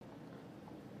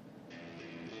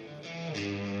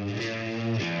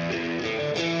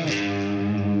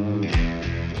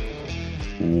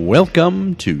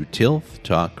Welcome to Tilth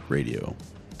Talk Radio.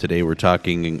 Today we're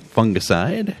talking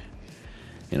fungicide.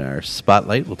 In our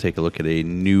spotlight, we'll take a look at a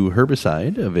new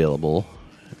herbicide available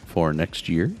for next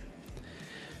year.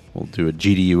 We'll do a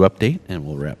GDU update, and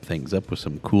we'll wrap things up with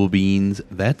some cool beans,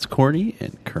 That's Corny,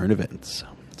 and current events.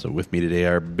 So with me today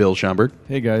are Bill Schomburg.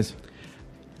 Hey, guys.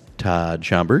 Todd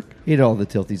Schomburg. Hey to all the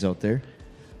Tilthies out there.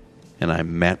 And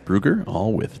I'm Matt Brugger,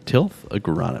 all with Tilth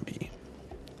Agronomy.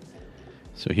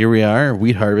 So here we are.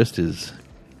 Wheat harvest is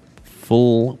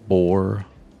full bore.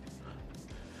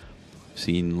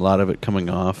 Seen a lot of it coming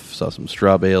off. Saw some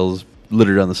straw bales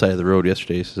littered on the side of the road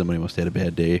yesterday, so somebody must have had a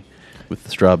bad day with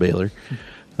the straw baler.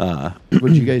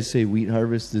 Would you guys say wheat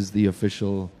harvest is the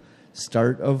official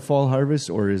start of fall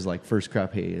harvest, or is like first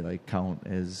crop hay like count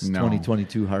as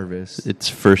 2022 harvest? It's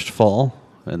first fall,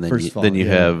 and then you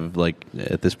yeah. have, like,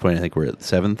 at this point I think we're at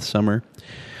 7th summer.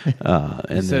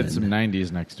 And said some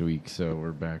 90s next week, so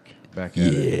we're back at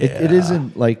it. It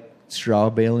isn't like straw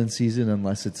baling season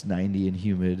unless it's 90 and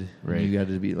humid. Right. You got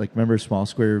to be like, remember small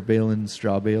square baling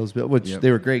straw bales, which they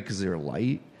were great because they were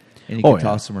light and you could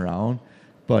toss them around,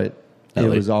 but it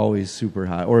was always super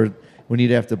hot. Or when you'd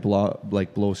have to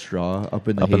blow straw up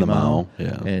in the hay mow,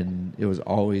 and it was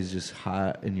always just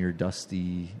hot and you're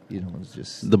dusty. You know, it was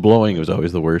just the blowing was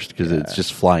always the worst because it's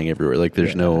just flying everywhere. Like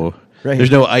there's no. Right.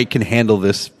 There's no, I can handle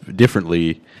this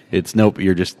differently. It's nope,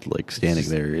 you're just like standing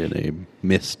there in a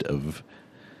mist of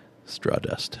straw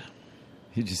dust.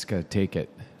 You just got to take it.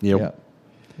 Yep.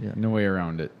 Yeah. No way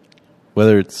around it.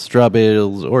 Whether it's straw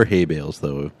bales or hay bales,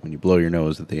 though, when you blow your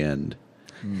nose at the end,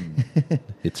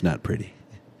 it's not pretty.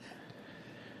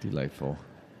 Delightful.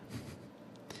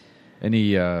 Any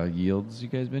yields you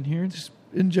guys been hearing? Just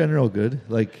in general, good.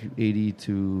 Like 80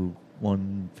 to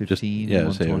 115.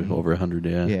 Just, say over 100,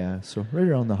 Yeah, so right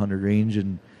around the 100 range,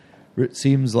 and it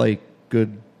seems like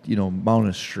good, amount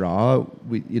of straw.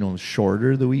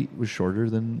 Shorter, the wheat was shorter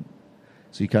than,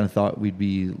 so you kind of thought we'd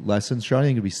be less in straw. I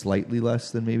think it'd be slightly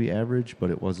less than maybe average, but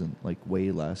it wasn't like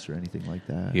way less or anything like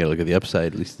that. You got to look at the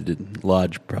upside. At least it didn't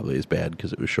lodge probably as bad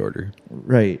because it was shorter.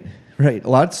 Right. A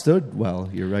lot stood well.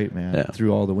 You're right, man. Yeah.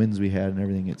 Through all the winds we had and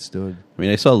everything, it stood. I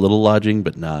mean, I saw a little lodging,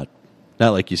 but not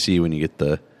like you see when you get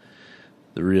the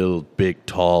real big,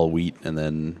 tall wheat, and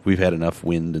then we've had enough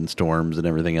wind and storms and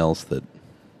everything else that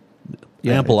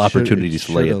ample opportunities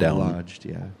to lay it down. Lodged,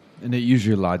 yeah. And it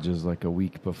usually lodges like a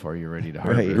week before you're ready to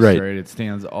harvest, right? It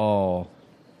stands all.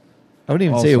 I wouldn't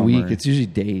even all say summer. a week. It's usually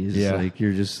days. Yeah. Like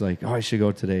you're just like, I should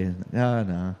go today.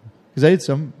 Nah. Because I had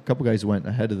a couple guys went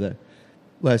ahead of the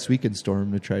last weekend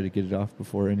storm to try to get it off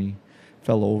before any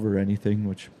fell over or anything,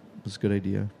 which was a good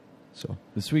idea. So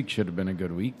This week should have been a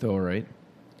good week, though, right?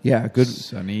 yeah, good.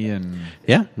 Sunny and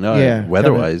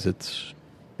Weather-wise, it's.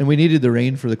 And we needed the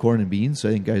rain for the corn and beans, so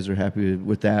I think guys are happy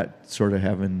with that. Sort of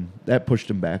having that pushed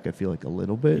them back. I feel like a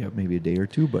little bit, maybe a day or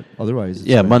two, but otherwise,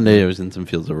 it's Monday I was in some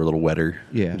fields that were a little wetter,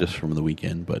 just from the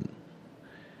weekend. But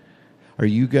are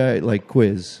you guys like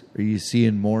quiz? Are you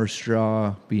seeing more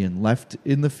straw being left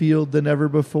in the field than ever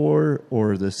before,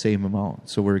 or the same amount?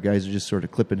 So where guys are just sort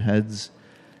of clipping heads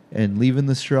and leaving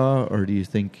the straw, or do you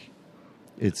think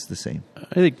it's the same?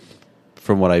 I think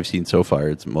from what I've seen so far,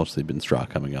 it's mostly been straw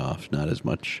coming off, not as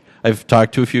much. I've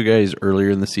talked to a few guys earlier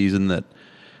in the season that,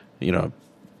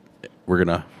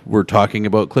 we're talking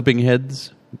about clipping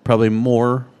heads probably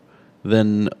more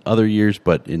than other years,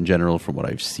 but in general, from what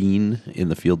I've seen in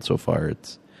the field so far,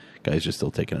 it's guys are still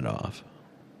taking it off.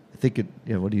 I think it.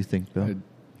 Yeah. What do you think, Bill?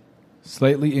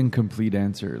 slightly incomplete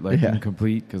answer.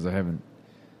 Incomplete because I haven't.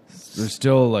 There's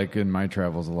still, like, in my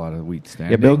travels, a lot of wheat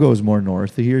standing. Yeah, Bill goes more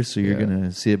north of here, so you're going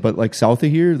to see it. But, like, south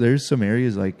of here, there's some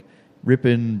areas like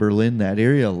Ripon, Berlin, that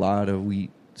area, a lot of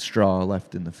wheat straw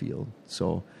left in the field.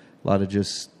 So a lot of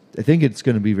I think it's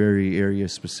going to be very area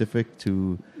specific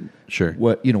to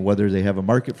whether they have a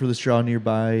market for the straw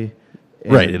nearby.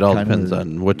 Right, it all depends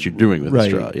on what you're doing with the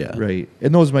straw, Right,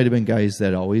 and those might have been guys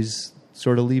that always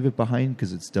sort of leave it behind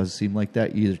because it does seem like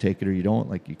that. You either take it or you don't,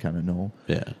 like you kind of know.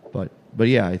 Yeah. But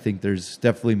yeah, I think there's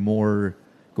definitely more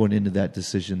going into that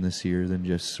decision this year than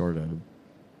just sort of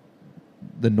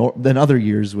than other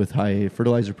years with high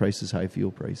fertilizer prices, high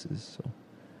fuel prices. So.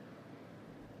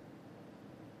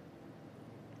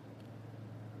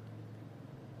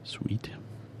 Sweet.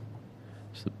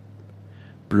 So the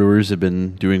Brewers have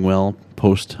been doing well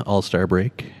post All-Star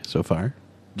break so far.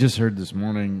 Just heard this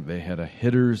morning they had a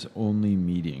hitters-only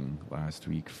meeting last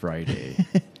week, Friday.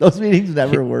 Those meetings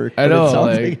never work. I know. It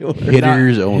sounds like it works.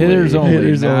 Hitters only. Hitters only.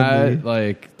 Hitters not only.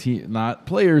 like not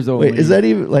players only. Wait, is that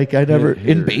even like I never in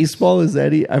Hitters. baseball? Is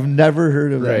that I've never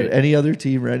heard of Right. that. Any other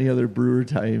team or any other Brewer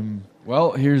time?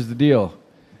 Well, here's the deal.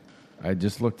 I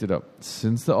just looked it up.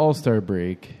 Since the All-Star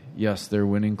break, yes, they're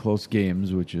winning close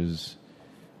games, which is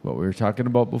what we were talking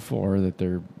about before, that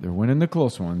they're winning the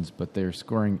close ones, but they're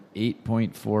scoring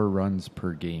 8.4 runs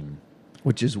per game.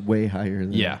 Which is way higher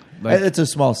than... Yeah. Like, it's a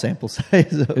small sample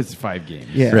size. it's 5 games.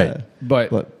 Yeah. Right.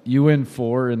 But you win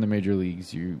 4 in the major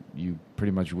leagues, you pretty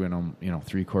much win them,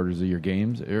 3/4 of your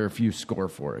games. Or if you score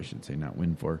 4, I should say, not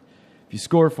win 4. If you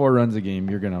score 4 runs a game,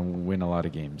 you're going to win a lot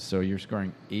of games. So you're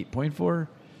scoring 8.4.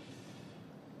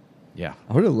 Yeah.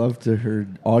 I would have loved to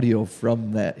heard audio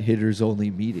from that hitters only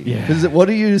meeting. Yeah. Because what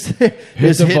do you say?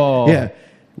 Hit the ball. Yeah.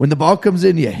 When the ball comes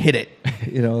in, you hit it.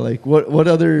 Like what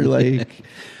other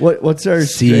what's our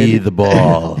See strategy? the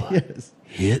ball. Yes.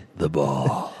 Hit the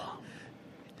ball.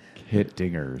 Hit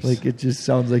dingers. Like it just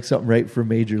sounds like something right from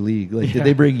Major League. Like did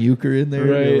they bring Euchre in there?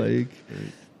 Right.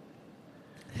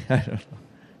 I don't know.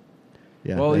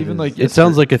 Yeah. Well, even like It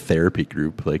sounds like a therapy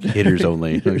group, like hitters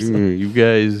only. Like, you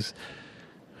guys,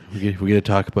 we got to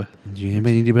talk about. Do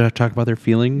anybody need to talk about their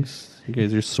feelings? You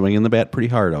guys are swinging the bat pretty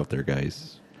hard out there,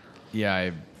 guys. Yeah,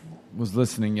 I was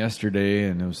listening yesterday,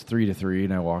 and it was 3-3,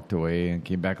 and I walked away and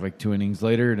came back like 2 innings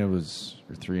later, and it was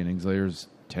 3 innings later, it was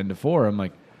 10-4. I'm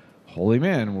like, holy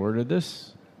man, where did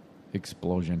this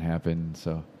explosion happen?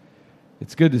 So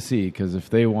it's good to see, because if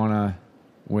they want to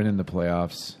win in the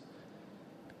playoffs,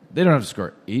 they don't have to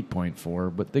score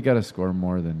 8.4, but they got to score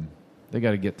more than they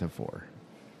got to get to 4.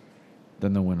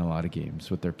 Then they'll win a lot of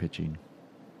games with their pitching.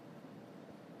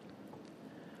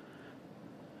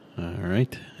 All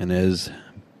right. And as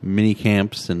mini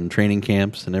camps and training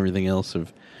camps and everything else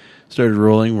have started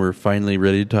rolling, we're finally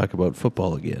ready to talk about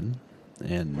football again.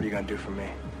 And What are you going to do for me?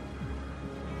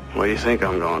 What do you think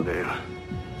I'm going to do?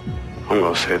 I'm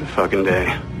going to save the fucking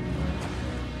day.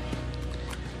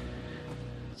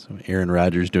 so Aaron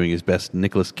Rodgers doing his best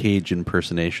Nicolas Cage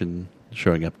impersonation,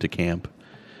 showing up to camp,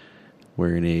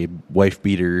 wearing a wife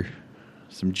beater,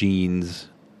 some jeans,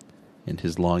 and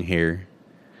his long hair.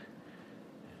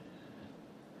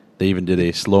 They even did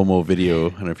a slow-mo video. I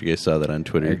don't know if you guys saw that on I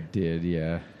Twitter. did,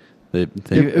 yeah.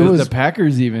 It was the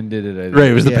Packers even did it. I think. Right,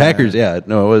 it was the Yeah. Packers. Yeah,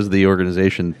 no, it was the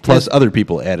organization. Plus, other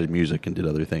people added music and did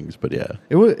other things. But yeah,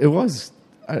 It was.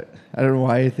 I don't know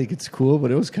why I think it's cool,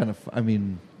 but it was kind of. I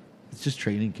mean, it's just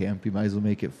training camp. You might as well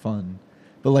make it fun.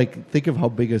 But like, think of how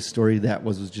big a story that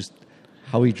was just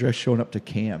how he dressed showing up to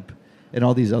camp, and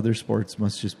all these other sports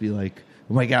must just be like,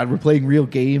 oh my god, we're playing real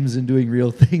games and doing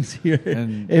real things here,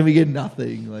 and we get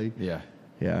nothing. Like, Yeah.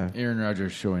 yeah, Aaron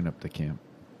Rodgers showing up to camp.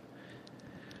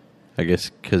 I guess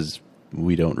because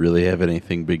we don't really have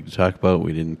anything big to talk about.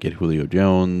 We didn't get Julio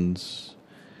Jones.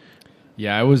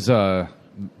 Yeah, I was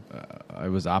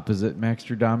opposite Max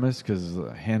Stradamus because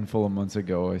a handful of months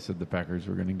ago I said the Packers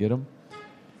were going to get him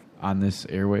on this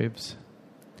airwaves.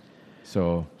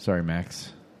 So, sorry,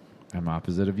 Max. I'm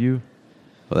opposite of you.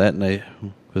 Well, that night,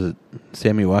 was it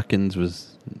Sammy Watkins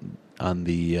was on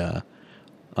the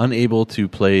unable to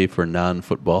play for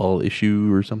non-football issue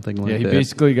or something like that? Yeah, he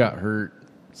basically got hurt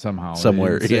somehow.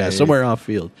 somewhere. They didn't Yeah, say. somewhere off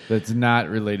field. That's not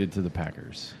related to the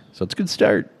Packers. So it's a good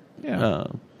start. Yeah.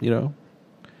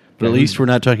 But at least we're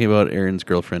not talking about Aaron's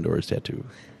girlfriend or his tattoo.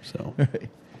 So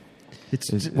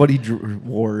it's what he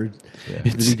wore. Yeah.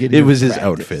 it was his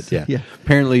outfit. Yeah. Yeah.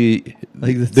 Apparently,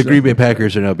 Like the the Green Bay stuff-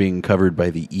 Packers are now being covered by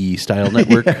the E Style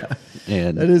Network,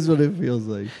 and That is what it feels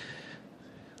like.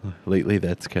 lately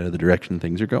that's kind of the direction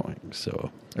things are going.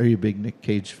 So, Are you a big Nick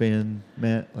Cage fan,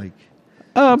 Matt? Like,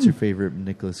 what's your favorite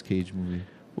Nicolas Cage movie?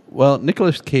 well,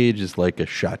 Nicolas Cage is like a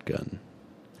shotgun.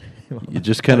 It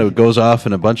just kind of goes off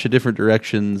in a bunch of different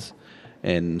directions,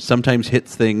 and sometimes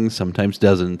hits things, sometimes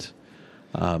doesn't.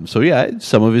 So yeah,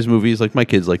 some of his movies, like my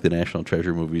kids like the National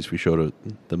Treasure movies, we showed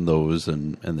them those,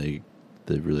 and they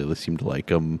really seem to like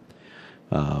them.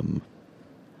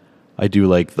 I do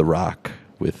like The Rock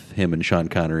with him and Sean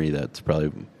Connery. That's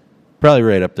probably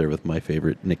right up there with my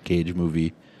favorite Nick Cage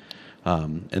movie.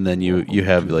 And then you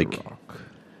have like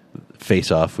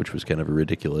Face Off, which was kind of a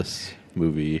ridiculous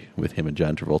movie with him and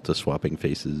John Travolta swapping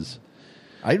faces.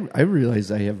 I realize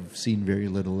I have seen very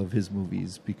little of his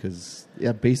movies because,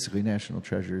 basically National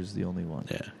Treasure is the only one.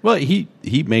 Yeah. Well, he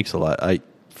makes a lot. I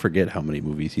forget how many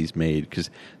movies he's made because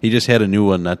he just had a new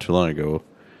one not too long ago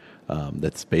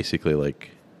that's basically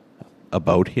like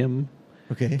about him.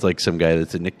 Okay. It's like some guy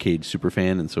that's a Nick Cage super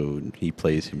fan, and so he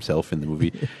plays himself in the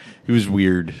movie. It was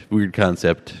weird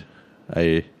concept.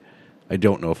 I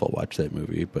don't know if I'll watch that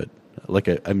movie, but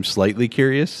I'm slightly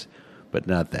curious, but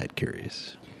not that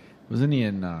curious. Wasn't he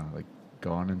in like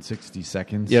Gone in 60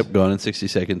 Seconds? Yep, Gone in 60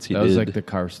 Seconds. He That did. was like the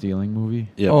car stealing movie.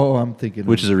 Yep. Oh, I'm thinking.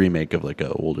 Which is a remake of like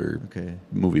an older Okay.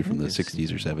 movie from the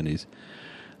 60s or 70s.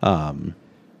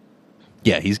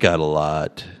 Yeah, he's got a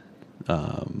lot.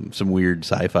 some weird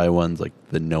sci-fi ones like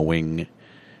The Knowing,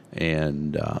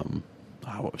 and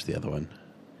what was the other one?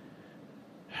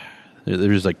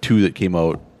 There's like two that came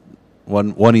out.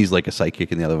 One he's like a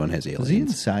psychic, and the other one has aliens. Was he in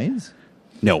Signs?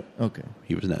 No. Okay.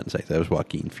 He was not in Signs. That was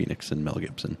Joaquin Phoenix and Mel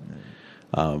Gibson.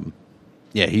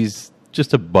 Yeah, he's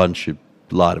just a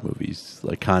lot of movies.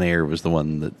 Like Con Air was the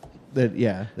one that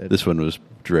this one was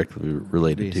directly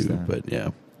related Based to. on. But yeah,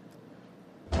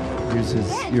 Here's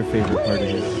your favorite part of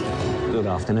it. Good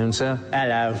afternoon, sir.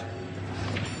 Hello.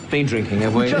 Been drinking,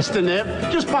 have we? Just a nip.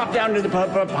 Just pop down to the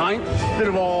pub for a pint. Bit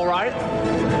of all right.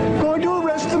 Going to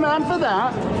arrest the man for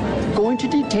that? Going to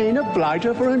detain a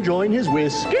blighter for enjoying his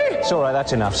whiskey? It's all right,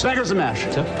 that's enough, sir. Beggars and mash.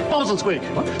 Sir? Bubbles and squeak.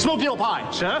 Smoked eel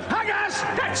pie. Sir? Haggis!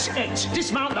 That's it.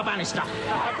 Dismount the banister.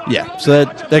 yeah. So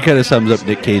that kind of sums up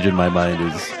Nick Cage in my mind.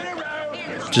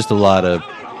 Is just a lot of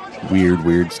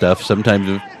weird stuff.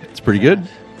 Sometimes it's pretty good.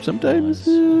 Sometimes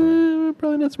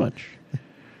probably not so much.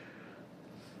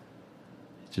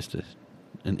 Just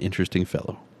an interesting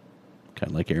fellow, kind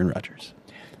of like Aaron Rodgers.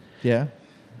 Yeah.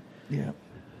 Yeah.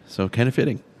 So kind of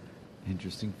fitting.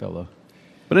 Interesting fellow.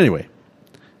 But anyway,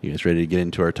 you guys ready to get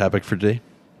into our topic for today?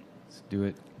 Let's do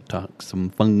it. Talk some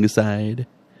fungicide.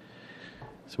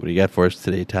 So what do you got for us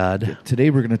today, Todd? Today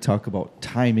we're going to talk about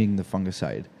timing the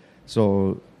fungicide.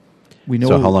 So we know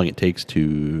So how long it takes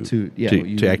to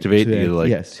activate?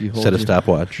 yes, you hold set a your-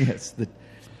 stopwatch. Yes.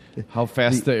 How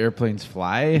fast the airplanes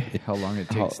fly? How long it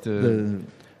takes to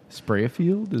spray a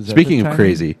field? Is that Speaking the of timing?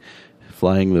 crazy,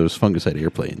 flying those fungicide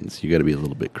airplanes, you got to be a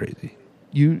little bit crazy.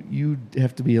 You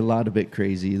have to be a lot of bit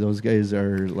crazy. Those guys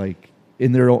are like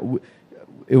in their own.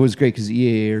 It was great because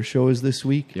EA Air Show is this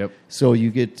week. Yep. So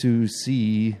you get to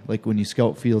see, like, when you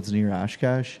scout fields near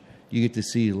Oshkosh, you get to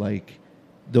see, like,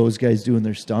 those guys doing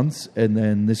their stunts. And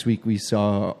then this week we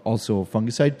saw also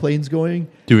fungicide planes going.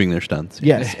 Doing their stunts.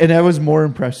 Yes, and I was more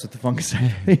impressed with the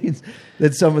fungicide planes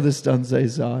than some of the stunts I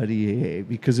saw at EAA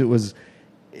because it was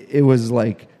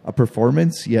like a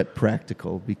performance yet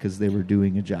practical because they were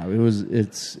doing a job. It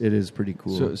is pretty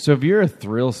cool. So if you're a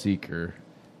thrill seeker,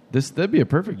 that'd be a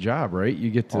perfect job, right? You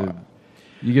get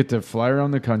to fly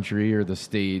around the country or the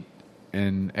state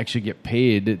and actually get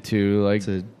paid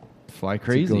to fly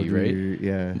crazy, right?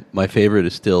 Yeah. My favorite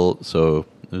is still, so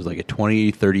there's like a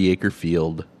 20, 30 acre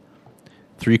field,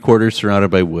 3/4 surrounded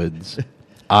by woods,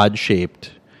 odd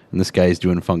shaped, and this guy's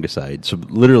doing fungicide. So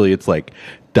literally it's like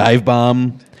dive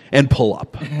bomb and pull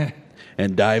up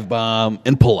and dive bomb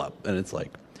and pull up. And it's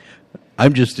like,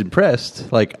 I'm just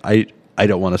impressed. Like I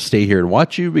don't want to stay here and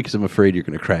watch you because I'm afraid you're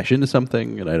going to crash into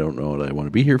something and I don't know that I want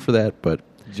to be here for that. But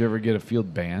Did you ever get a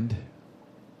field banned?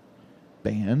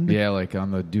 Banned? Yeah, like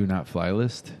on the do not fly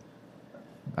list.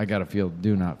 I got a field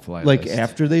do not fly Like list.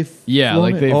 after they Yeah, flown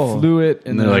like it? they Oh. flew it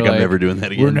and they're like, I'm never doing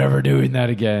that again. We're never doing that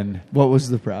again. What was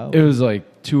the problem? It was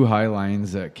like two high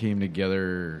lines that came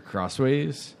together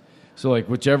crossways. So like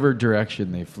whichever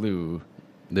direction they flew.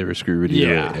 they were screwed either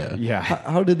way. Yeah.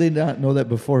 How did they not know that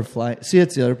before flying? See,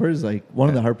 that's the other part. Is like one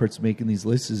of the hard parts of making these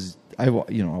lists is I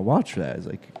watch that. It's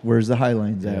like, where's the high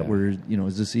lines at? Yeah. Where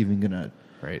is this even gonna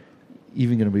Right.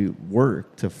 be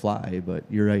work to fly? But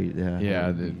you're right. Yeah.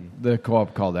 Yeah, the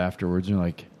co-op called afterwards and they're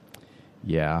like,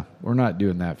 yeah, we're not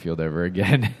doing that field ever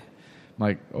again. I'm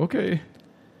like, okay.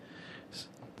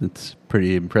 It's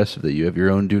pretty impressive that you have your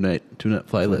own do not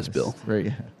fly list, Bill. Right.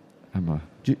 Yeah. I'm a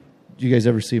Do you guys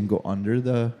ever see them go under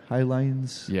the high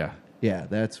lines? yeah. Yeah,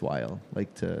 that's wild.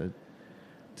 Like to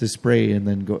spray and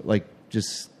then go like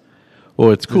just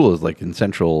Well, it's cool is like in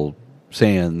Central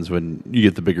Sands when you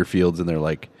get the bigger fields and they're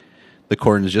like the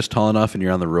corn is just tall enough and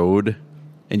you're on the road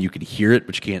and you can hear it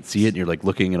but you can't see it and you're like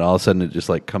looking and all of a sudden it just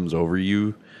like comes over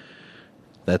you.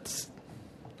 I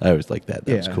always like that.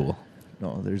 That's yeah. cool.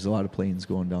 No, there's a lot of planes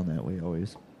going down that way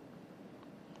always.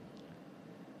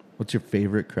 What's your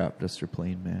favorite crop duster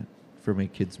plane, Matt? From a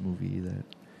kids movie that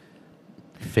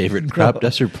Favorite crop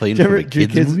duster plane Did you from ever- a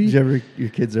kids movie? your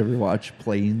kids ever watch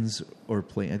Planes or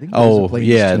Plane? I think there was a Oh, Planes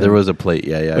yeah, too. there was a plate.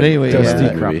 Yeah. But anyway, Dusty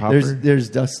yeah, Crop Hopper? there's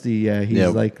Dusty. Yeah, he's Yeah.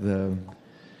 like the.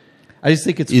 I just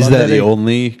think it's Is fun that the they-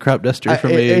 only crop duster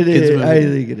from a it kids is- movie? I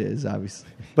think it is, obviously,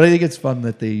 but I think it's fun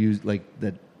that they use like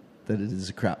that. That it is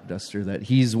a crop duster. That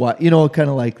he's kind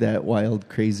of like that wild,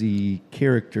 crazy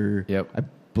character. Yep. I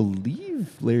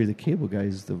believe Larry the Cable Guy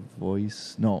is the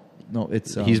voice. No,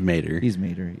 it's He's Mater. He's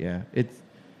Mater. Yeah, it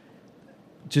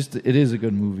is a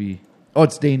good movie. Oh,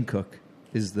 it's Dane Cook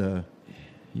is the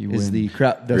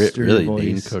crop duster Really, voice.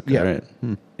 Dane Cook. Yeah. All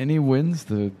right. And he wins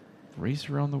the race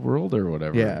around the world or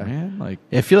whatever. Yeah. Man, like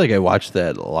I feel like I watched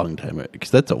that a long time ago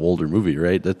because that's an older movie,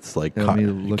 right? That's like Let me it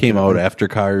look came it out up. after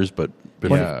Cars, but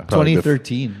Yeah. probably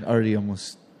 2013, already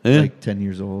almost Yeah. like 10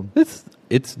 years old.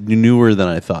 It's newer than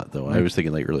I thought, though. I was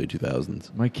thinking like early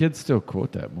 2000s. My kids still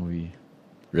quote that movie.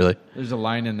 Really? There's a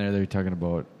line in there they're talking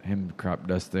about him crop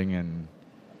dusting, and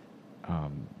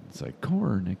it's like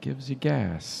corn. It gives you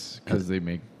gas because they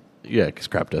make. Yeah, because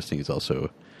crop dusting is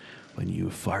also when you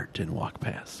fart and walk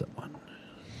past someone.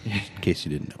 In case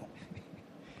you didn't know.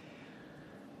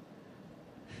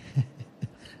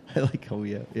 I like how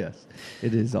yes,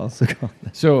 it is also called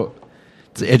that. So,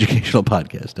 It's an educational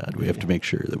podcast, Todd. We have to make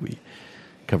sure that we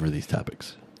cover these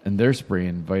topics. and they're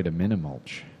spraying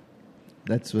Vitaminimulch.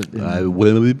 That's what.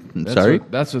 Sorry?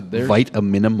 That's what they're.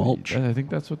 Vitaminimulch. I think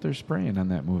that's what they're spraying on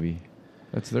that movie.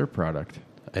 That's their product.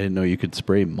 I didn't know you could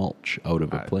spray mulch out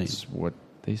of a plane. That's what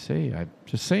they say. I'm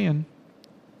just saying.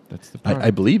 That's the product.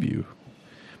 I believe you.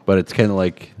 But it's kind of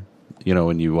like,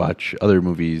 when you watch other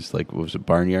movies, like, what was it,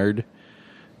 Barnyard?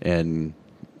 And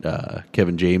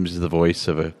Kevin James is the voice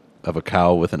of a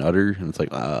cow with an udder. And it's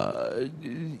like,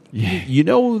 you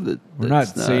know that We're not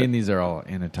saying these are all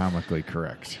anatomically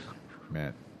correct,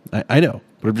 Matt. I know,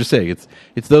 but I'm just saying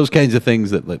it's those kinds of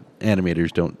things that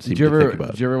animators don't seem to think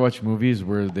about. Did you ever watch movies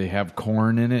where they have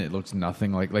corn in it? It looks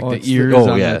nothing like Oh, the it's ears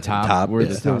the- on yeah, the top. top, where yeah.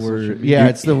 the It's the tassel worst. should be. Yeah,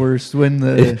 it's the worst when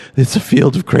the It's a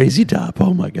field of crazy top.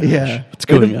 Oh my gosh. yeah. What's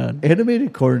going on?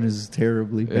 Animated corn is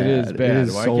terribly bad. It is bad. It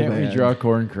is Why so can't bad. we draw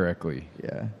corn correctly?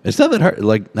 Yeah. It's not that hard.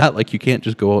 Not like you can't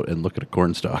just go out and look at a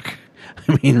corn stalk.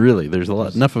 I mean, really, there's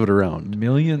enough of it around.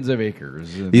 Millions of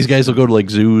acres. And These guys will go to like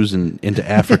zoos and into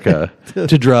Africa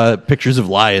to draw pictures of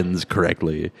lions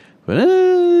correctly, but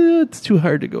it's too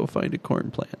hard to go find a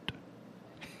corn plant.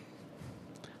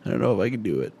 I don't know if I can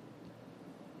do it.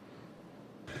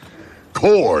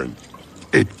 Corn.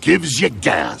 It gives you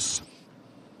gas.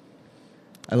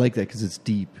 I like that because it's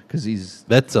deep. Because he's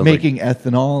That sounds making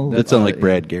ethanol. That sounds like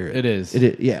Brad Garrett. It is.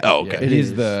 Yeah. Oh, okay. It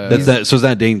He's is. the- That's not, so it's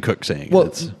not Dane Cook saying Well,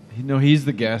 it. No, he's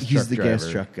the gas he's truck the driver. gas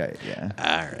truck guy. Yeah.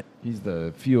 All right. He's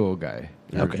the fuel guy.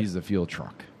 Or Okay. He's the fuel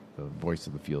truck. The voice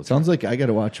of the fuel Sounds truck. like I got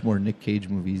to watch more Nick Cage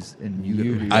movies, and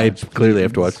you gotta I rewatch clearly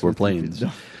have to watch more Planes.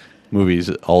 planes movies,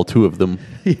 all two of them.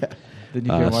 Yeah. Then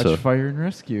you can watch so- Fire and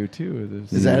Rescue, too.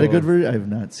 There's Is that a no- good version? I have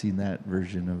not seen that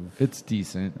version of. It's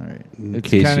decent. All right. In It's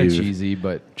case kind of you've cheesy,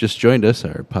 but just joined us,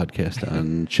 our podcast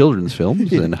on children's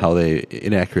films and how they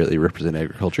inaccurately represent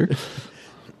agriculture.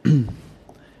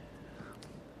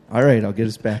 All right, I'll get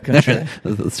us back on track.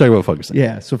 Let's talk about fungicide.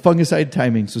 Yeah, so fungicide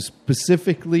timing. So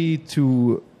specifically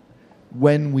to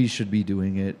when we should be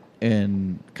doing it,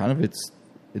 and kind of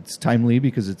it's timely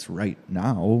because it's right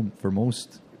now for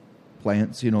most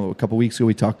plants. A couple weeks ago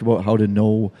we talked about how to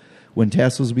know when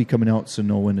tassels will be coming out, so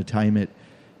know when to time it.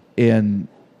 And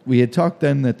we had talked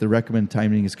then that the recommended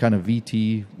timing is kind of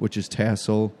VT, which is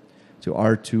tassel, to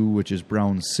R2, which is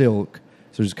brown silk.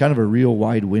 So there's kind of a real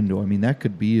wide window. I mean, that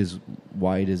could be as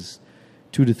wide as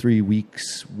 2 to 3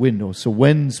 weeks window. So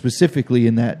when specifically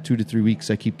in that 2 to 3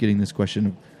 weeks, I keep getting this question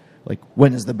of, like,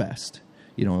 when is the best?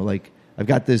 Like, I've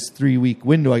got this 3 week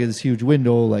window. I got this huge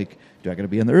window. Like, do I got to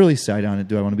be on the early side on it?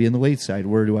 Do I want to be on the late side?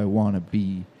 Where do I want to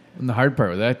be? and the hard part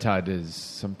with that, Todd, is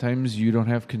sometimes you don't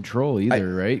have control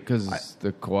either, right? Because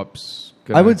the co-op's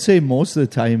gonna... I would say most of the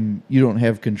time you don't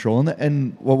have control.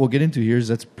 And what we'll get into here is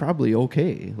that's probably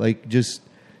okay. Like, just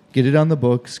get it on the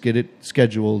books, get it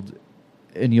scheduled,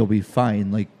 and you'll be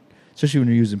fine. Like, especially when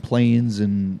you're using planes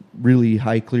and really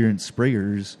high clearance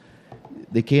sprayers,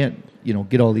 they can't,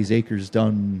 get all these acres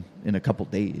done in a couple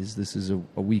days. This is a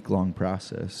week-long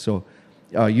process. So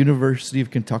University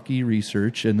of Kentucky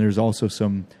research, and there's also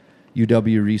some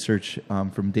UW research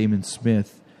from Damon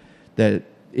Smith that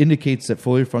indicates that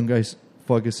foliar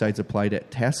fungicides applied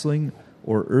at tasseling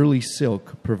or early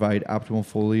silk provide optimal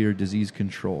foliar disease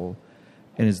control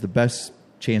and is the best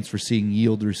chance for seeing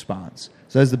yield response.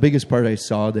 So that's the biggest part I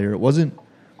saw there. It wasn't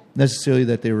necessarily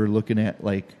that they were looking at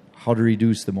like how to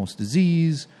reduce the most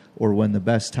disease or when the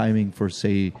best timing for,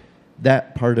 say,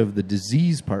 that part of the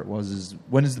disease part is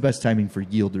when is the best timing for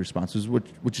yield responses,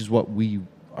 which is what we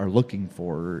are looking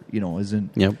for.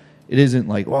 It isn't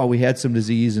like, well, we had some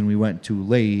disease and we went too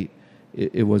late.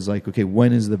 It was like, okay,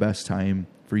 when is the best time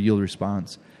for yield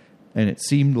response? And it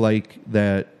seemed like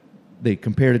that they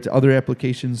compared it to other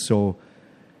applications. So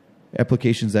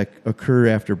applications that occur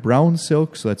after brown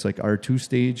silk, so that's like R2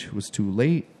 stage, was too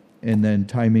late. And then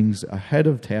timings ahead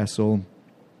of tassel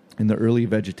in the early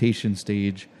vegetation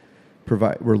stage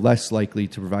were less likely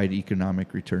to provide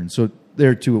economic return. So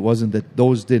there too, it wasn't that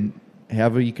those didn't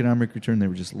have an economic return, they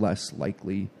were just less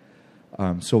likely.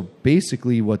 So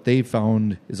basically what they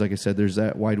found is, like I said, there's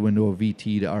that wide window of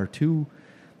VT to R2,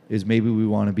 is maybe we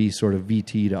want to be sort of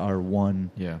VT to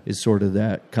R1 is sort of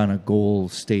that kind of goal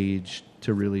stage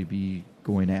to really be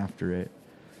going after it.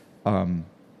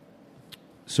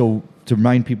 So to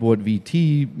remind people what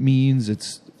VT means,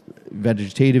 it's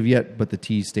vegetative yet, but the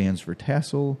T stands for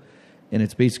tassel. And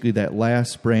it's basically that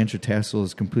last branch of tassel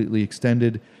is completely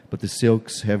extended, but the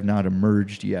silks have not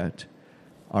emerged yet.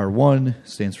 R1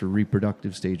 stands for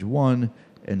reproductive stage 1,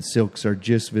 and silks are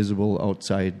just visible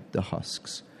outside the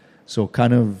husks. So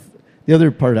kind of the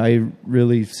other part I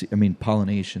really see,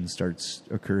 pollination starts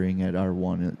occurring at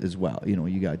R1 as well.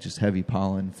 You got just heavy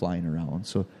pollen flying around.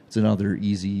 So it's another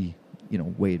easy,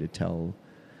 way to tell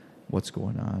what's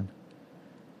going on.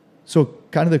 So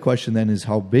kind of the question then is,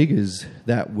 how big is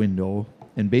that window?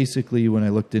 And basically when I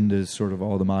looked into sort of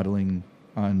all the modeling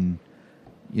on,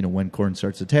 when corn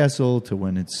starts to tassel to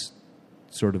when it's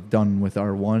sort of done with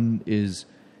R1, is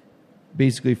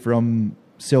basically from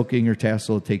silking or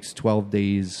tassel, it takes 12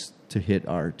 days to hit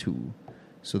R2.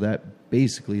 So that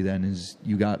basically then is,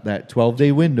 you got that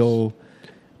 12-day window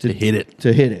to hit it.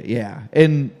 To hit it, yeah.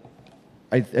 And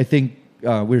I think we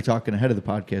were talking ahead of the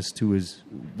podcast too, is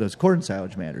does corn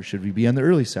silage matter? Should we be on the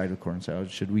early side with corn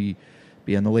silage? Should we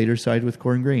be on the later side with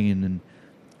corn grain?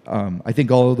 And I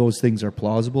think all of those things are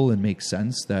plausible and make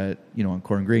sense that, on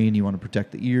corn grain, you want to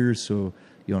protect the ears, so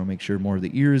you want to make sure more of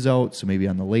the ear is out. So maybe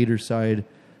on the later side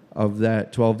of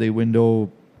that 12-day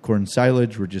window, corn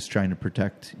silage, we're just trying to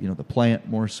protect, the plant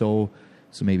more so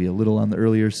maybe a little on the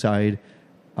earlier side.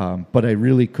 But I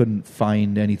really couldn't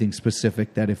find anything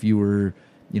specific that if you were,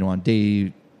 on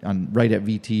right at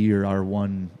VT or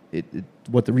R1,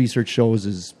 what the research shows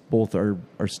is both are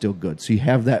still good. So you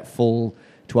have that full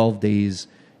 12 days.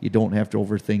 You don't have to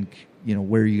overthink,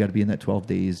 where you got to be in that 12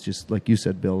 days. Just like you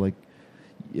said, Bill, like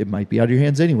it might be out of your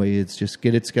hands anyway. It's just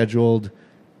get it scheduled,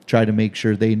 try to make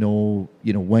sure they know,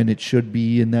 when it should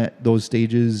be in those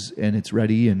stages and it's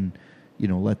ready, and,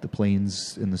 let the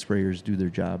planes and the sprayers do their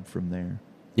job from there.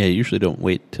 Yeah, you usually don't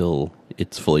wait till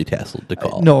it's fully tasseled to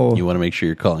call. No. You want to make sure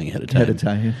you're calling ahead of time. Ahead of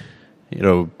time.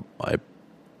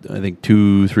 I think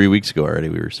 2-3 weeks ago already,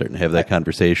 we were starting to have that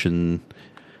conversation.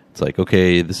 It's like,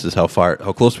 okay, this is how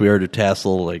close we are to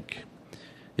tassel. Like,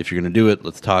 if you're going to do it,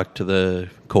 let's talk to the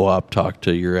co-op, talk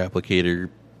to your applicator,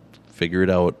 figure it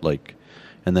out. Like,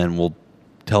 and then we'll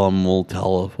tell them, we'll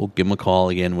give them a call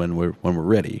again when we're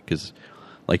ready. Because,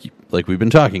 like we've been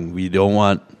talking, we don't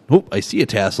want, I see a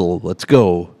tassel, let's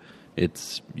go.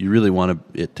 You really want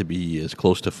it to be as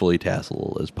close to fully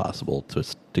tassel as possible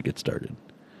to get started.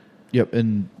 Yep,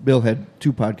 and Bill had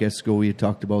 2 podcasts ago, we had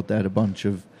talked about that a bunch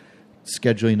of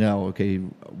scheduling now. Okay,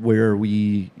 where are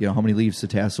we, how many leaves to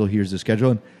tassel, here's the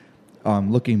schedule.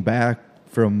 And looking back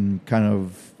from kind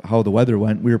of how the weather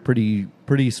went, we were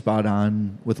pretty spot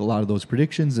on with a lot of those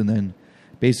predictions. And then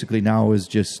basically now is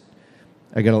just,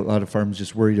 I got a lot of farms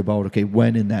just worried about, okay,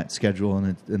 when in that schedule,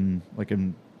 and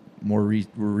we're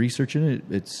researching it.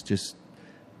 It's just,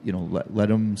 let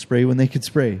them spray when they can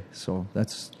spray. So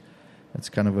that's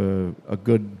kind of a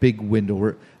good big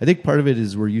window. I think part of it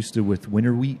is we're used to with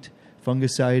winter wheat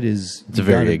fungicide is it's a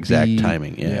very exact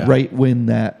timing. Yeah, right when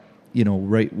that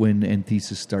right when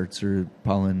anthesis starts or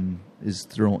pollen is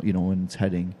thrown, when it's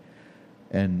heading,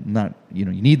 and not you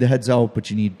need the heads out, but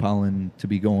you need pollen to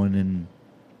be going. And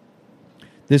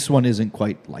this one isn't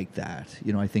quite like that.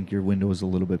 I think your window is a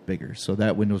little bit bigger. So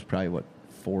that window is probably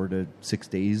 4 to 6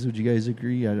 days. Would you guys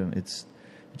agree? It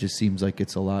just seems like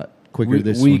it's a lot quicker.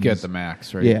 This week at the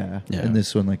max, right? Yeah. And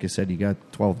this one, like I said, you got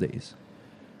 12 days.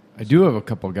 I do have a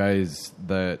couple guys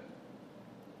that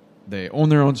they own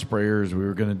their own sprayers. We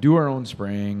were going to do our own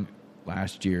spraying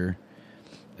last year,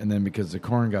 and then because the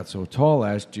corn got so tall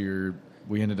last year,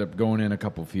 we ended up going in a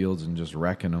couple fields and just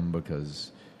wrecking them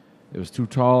because it was too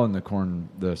tall and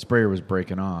the sprayer was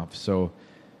breaking off. So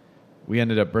we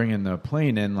ended up bringing the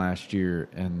plane in last year,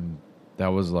 and that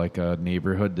was like a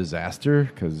neighborhood disaster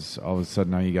because all of a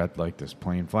sudden now you got like this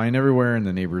plane flying everywhere, and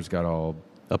the neighbors got all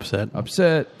upset.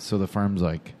 So the farm's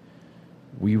like,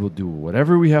 we will do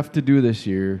whatever we have to do this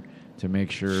year to make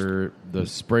sure the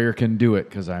sprayer can do it,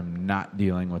 because I'm not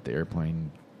dealing with the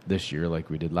airplane this year like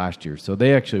we did last year. So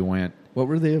they actually went. What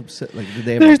were they upset? Like, did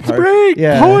they have There's a party?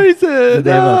 poison. Did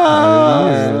they have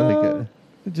a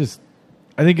party?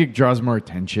 I think it draws more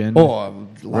attention. Oh, a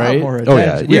lot right? more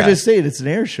attention. Yeah. We're just saying it's an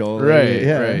air show. Right,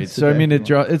 Yeah, right. So I mean,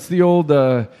 it's the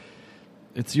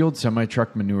old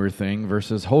semi-truck manure thing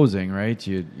versus hosing, right?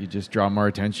 You just draw more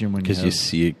attention when because you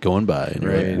see it going by, and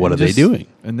you're right. like, what are they doing?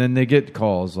 And then they get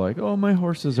calls like, "Oh, my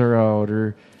horses are out,"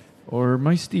 or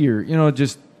my steer.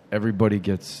 Just everybody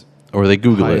gets. Or they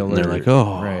Google high it and they're alert. like,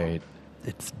 "Oh, right,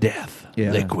 it's death,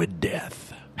 Yeah. liquid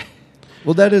death."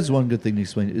 Well, that is one good thing to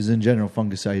explain. Is in general,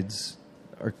 fungicides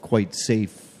are quite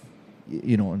safe,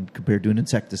 and compared to an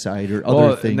insecticide or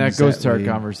other things. And that goes to our way.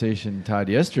 conversation, Todd,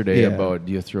 yesterday Yeah. about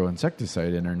do you throw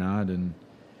insecticide in or not, and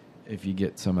if you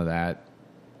get some of that,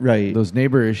 Right. those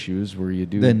neighbor issues where you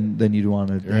do. Then you'd want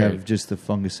to Right. have just the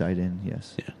fungicide in.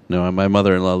 Yes. Yeah. No, my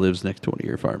mother-in-law lives next to one of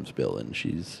your farms, Bill, and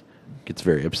she's gets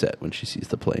very upset when she sees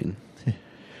the plane.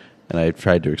 And I've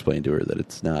tried to explain to her that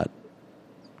it's not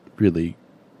really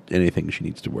anything she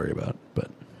needs to worry about,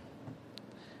 but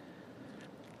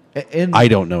And I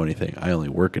don't know anything. I only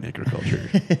work in agriculture.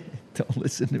 don't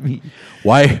listen to me.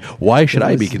 Why should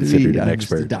I be Listen to considered me. an I'm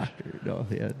just a expert doctor. No,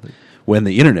 yeah. when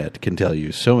the internet can tell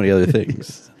you so many other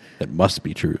things that must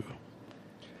be true?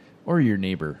 or your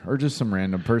neighbor, or just some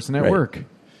random person at Right. work.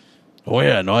 Oh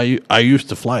yeah, no, I used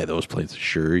to fly those planes.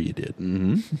 Sure, you did.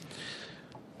 Mm-hmm.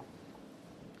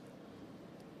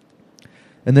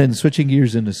 And then switching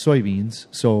gears into soybeans.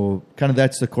 So kind of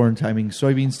that's the corn timing.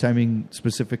 Soybeans timing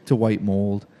specific to white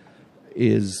mold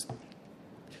is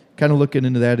kind of looking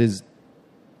into that is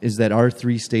that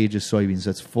R3 stage of soybeans.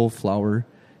 That's full flower.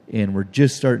 And we're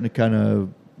just starting to kind of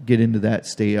get into that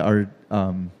stage.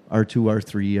 R2,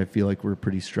 R3, I feel like we're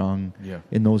pretty strong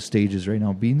in those stages right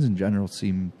now. Beans in general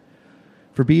seem,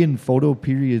 for being photo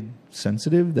period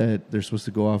sensitive, that they're supposed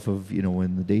to go off of,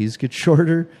 when the days get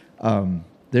shorter,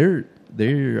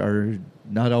 they are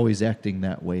not always acting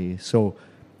that way. So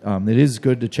it is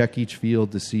good to check each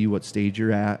field to see what stage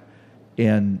you're at.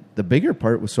 And the bigger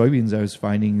part with soybeans I was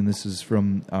finding, and this is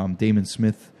from Damon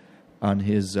Smith on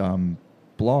his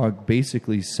blog,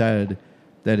 basically said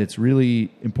that it's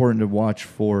really important to watch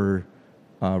for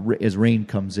as rain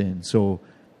comes in. So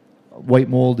white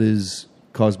mold is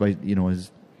caused by,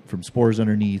 is from spores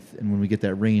underneath. And when we get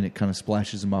that rain, it kind of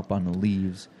splashes them up on the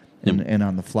leaves and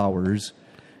on the flowers.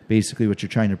 Basically, what you're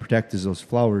trying to protect is those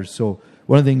flowers. So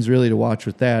one of the things really to watch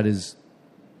with that is,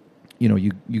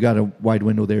 you got a wide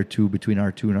window there too between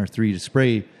R2 and R3 to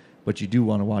spray, but you do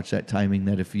want to watch that timing.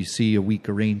 That if you see a week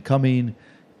of rain coming,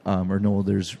 or know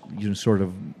there's sort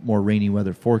of more rainy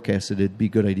weather forecasted, it'd be a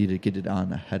good idea to get it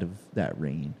on ahead of that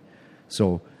rain.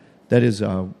 So that is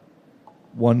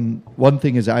one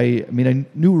thing. Is I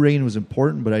knew rain was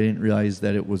important, but I didn't realize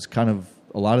that it was kind of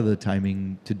a lot of the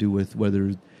timing to do with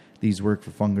whether these work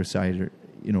for fungicide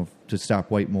or, to stop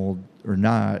white mold or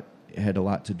not. It had a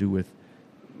lot to do with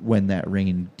when that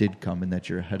rain did come and that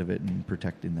you're ahead of it and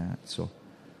protecting that. So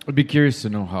I'd be curious to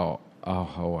know how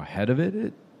ahead of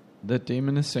it that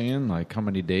Damon is saying, like how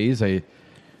many days. I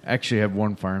actually have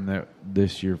one farm that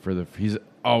this year he's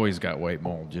always got white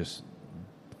mold. Just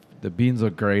the beans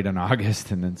look great in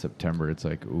August, and then September it's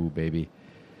like, ooh, baby.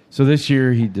 So this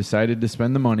year he decided to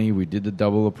spend the money. We did the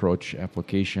double approach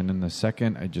application. And the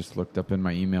second, I just looked up in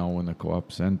my email when the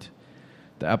co-op sent,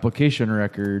 the application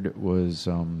record was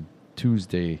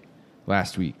Tuesday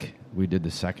last week. We did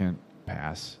the second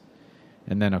pass.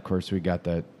 And then, of course, we got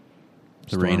that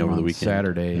The rain storm over the on weekend.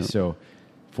 Saturday. Yep. So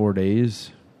 4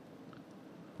 days.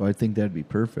 well, I think that'd be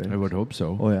perfect. I would hope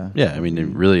so. Oh, yeah. Yeah,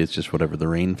 really, it's just whatever the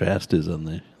rain fast is on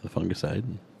the fungicide.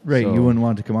 Right, So- you wouldn't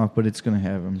want it to come off, but it's going to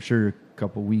have, I'm sure, a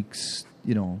couple weeks,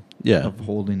 Yeah. of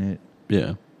holding it.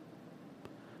 Yeah.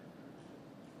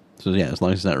 So yeah, as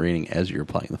long as it's not raining as you're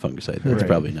applying the fungicide, that's Right.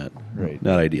 probably not Right.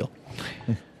 not ideal.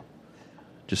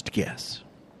 Just a guess.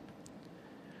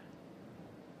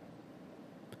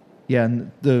 Yeah,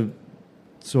 and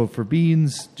so for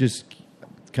beans, just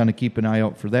kind of keep an eye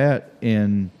out for that.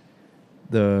 And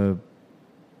there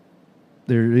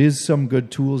is some good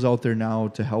tools out there now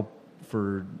to help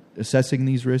for assessing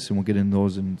these risks, and we'll get into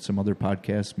those in some other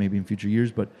podcasts, maybe in future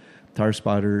years. But Tar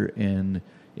Spotter, and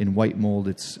in white mold,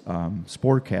 it's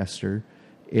Sporecaster,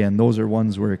 and those are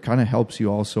ones where it kind of helps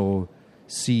you also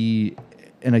see.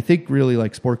 And I think really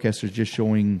like Sporecaster is just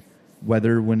showing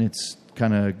weather when it's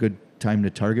kind of a good time to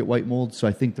target white mold. So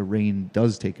I think the rain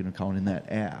does take into account in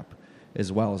that app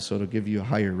as well. So it'll give you a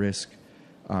higher risk,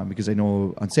 because I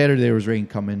know on Saturday there was rain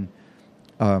coming.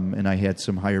 And I had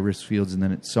some higher risk fields, and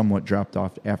then it somewhat dropped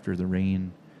off after the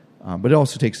rain. But it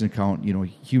also takes into account,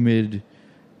 humid,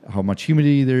 how much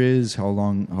humidity there is, how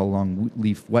long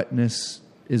leaf wetness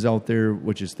is out there,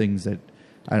 which is things that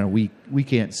I don't know. We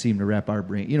can't seem to wrap our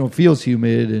brain. It feels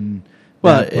humid and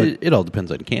Well, but- it all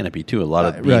depends on canopy too. A lot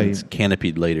of beans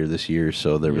canopied later this year,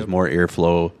 so there was more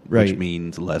airflow, which Right.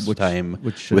 means less Which time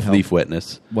should with help leaf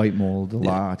wetness. white mold a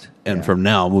lot. And Yeah. from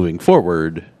now moving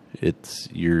forward,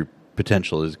 your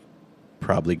potential is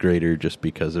probably greater just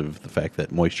because of the fact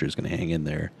that moisture is going to hang in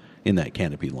there in that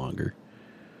canopy longer.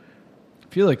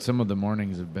 I feel like some of the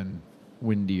mornings have been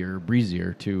windier,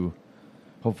 breezier too.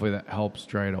 Hopefully that helps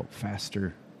dry it out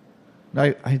faster.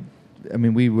 I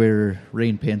mean, we wear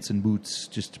rain pants and boots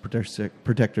just to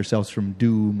protect ourselves from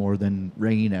dew more than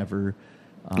rain ever.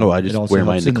 I it just also wear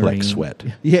mine helps to in the collect rain. sweat.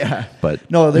 Yeah, But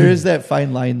no, there is that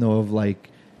fine line though of like,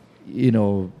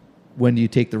 when do you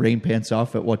take the rain pants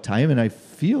off at what time? And I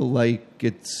feel like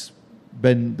it's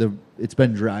been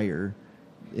drier,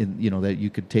 that you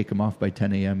could take them off by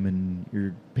 10 a.m. and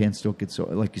your pants don't get so,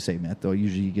 like you say, Matt. Though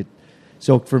usually you get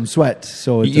soaked from sweat,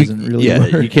 so it doesn't really. Yeah,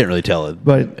 work. you can't really tell it.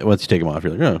 But once you take them off,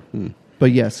 you're like, oh.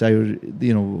 But yes, I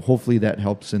would. Hopefully that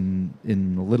helps in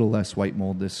a little less white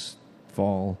mold this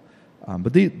fall.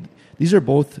 But these are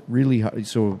both really hard.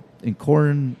 So in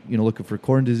corn, looking for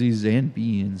corn disease and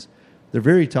beans, they're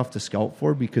very tough to scout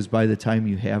for because by the time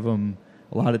you have them,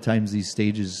 a lot of times these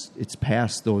stages, it's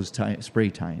past those spray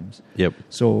times. Yep.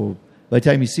 So by the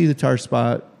time you see the tar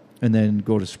spot and then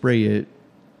go to spray it,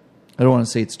 I don't want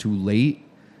to say it's too late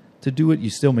to do it. You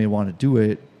still may want to do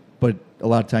it, but a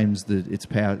lot of times it's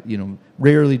past.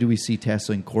 Rarely do we see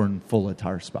tasseling corn full of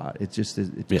tar spot. It just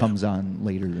comes on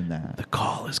later than that. The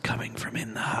call is coming from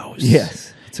in the house.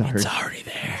 Yes, it's already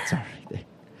there. It's already there.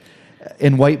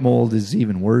 And white mold is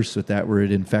even worse with that, where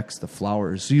it infects the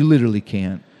flowers. So you literally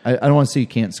can't. I don't want to say you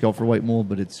can't scout for white mold,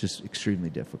 but it's just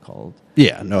extremely difficult.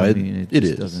 Yeah, no, it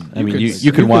is. Doesn't. I mean,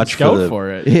 you can watch scout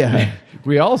for it. Yeah,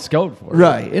 we all scout for it,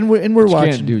 right? And we're you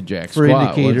watching can't do jack for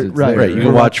squat indicator, once it's right? there. You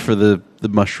can watch for the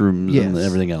mushrooms and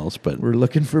everything else, but we're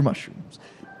looking for mushrooms.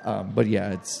 But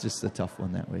yeah, it's just a tough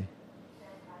one that way.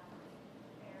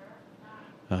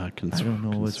 I don't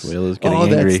know what's. Consuela's getting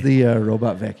angry. That's the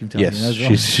robot vacuum telling Yes, me as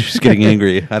well. she's getting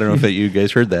angry. I don't know if you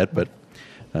guys heard that, but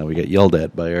we got yelled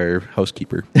at by our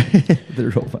housekeeper.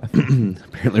 The robot.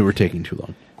 Apparently, we're taking too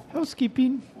long.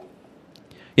 Housekeeping.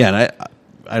 Yeah, and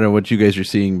I don't know what you guys are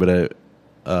seeing, but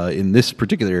in this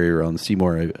particular area around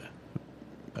Seymour,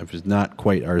 I was not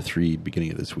quite R3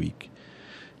 beginning of this week.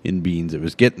 In beans, it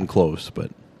was getting close,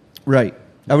 but right.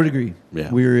 I would agree.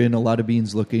 Yeah. We were in a lot of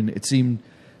beans looking. It seemed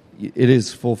it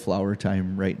is full flower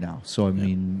time right now. So I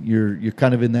mean, you're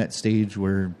kind of in that stage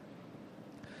where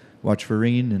watch for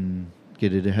rain and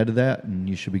get it ahead of that, and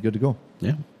you should be good to go.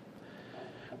 Yeah.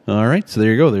 All right, so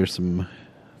there you go. There's some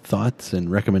thoughts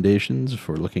and recommendations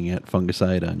for looking at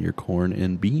fungicide on your corn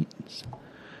and beans.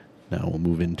 Now we'll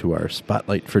move into our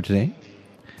spotlight for today.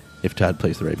 If Todd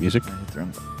plays the right music.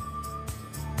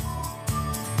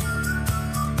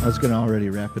 I was going to already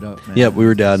wrap it up, man. Yeah, we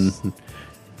were done.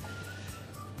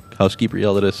 Housekeeper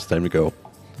yelled at us. Time to go.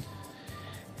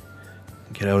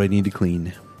 Get out, I need to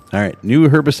clean. All right, new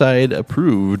herbicide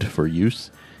approved for use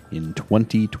in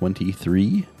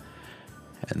 2023.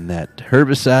 And that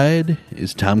herbicide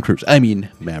is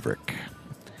Maverick.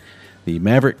 The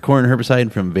Maverick corn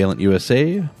herbicide from Valent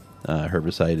USA.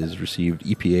 Herbicide has received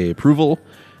EPA approval,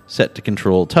 set to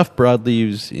control tough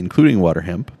broadleaves, including water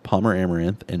hemp, Palmer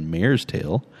amaranth, and mare's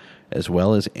tail, as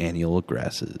well as annual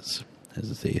grasses.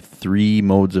 As a 3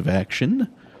 modes of action.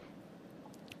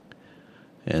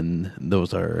 And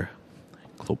those are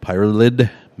clopyralid,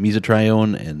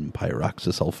 mesotrione, and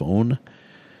pyroxasulfone.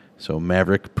 So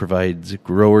Maverick provides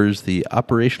growers the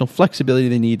operational flexibility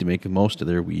they need to make the most of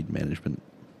their weed management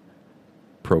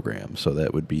program. So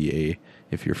that would be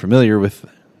if you're familiar with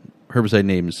herbicide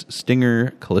names,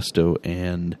 Stinger, Callisto,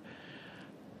 and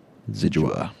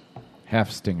Zidua.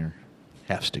 Half stinger.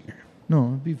 Half Stinger.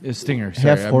 No, it'd be Stinger. Sorry,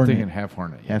 half I'm hornet. thinking half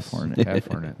hornet. Half Yes. hornet. Half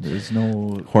hornet. There's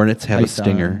no Hornets have a Python.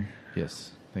 stinger.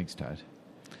 Yes. Thanks, Todd.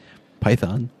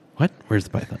 Python? What? Where's the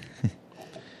python?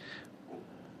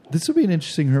 This would be an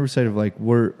interesting herbicide of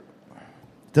it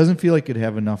doesn't feel like it'd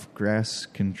have enough grass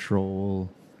control.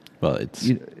 Well, it's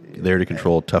there to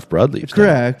control tough broadleaves.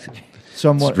 Correct.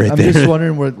 Somewhat. Right I'm there. just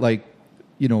wondering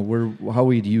how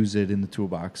we'd use it in the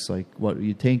toolbox, like what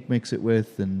you tank mix it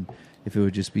with, and if it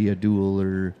would just be a dual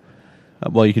or.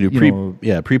 Well, you can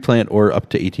do pre-plant or up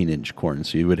to 18-inch corn,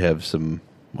 so you would have some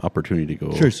opportunity to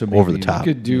go so over the maybe top.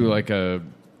 You could do like a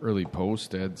early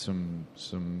post, add some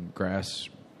grass,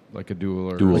 like a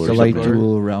dual or like a light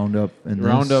dual Roundup and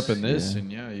this,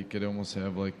 and you could almost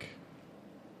have like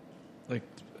it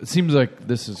seems like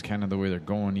this is kind of the way they're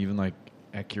going, even like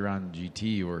Acuron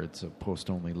GT, where it's a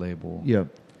post-only label. Yep.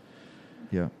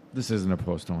 Yeah. This isn't a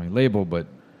post-only label, but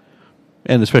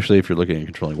And especially if you're looking at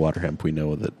controlling water hemp, we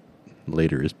know that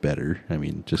later is better. I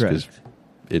mean, just because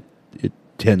it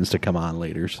tends to come on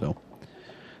later, so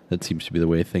that seems to be the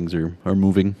way things are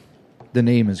moving. The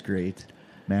name is great.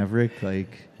 Maverick,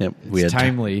 yep, it's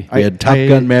timely. We had Top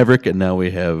Gun Maverick, and now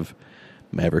we have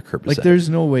Maverick herbicide. There's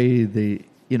no way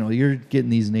you're getting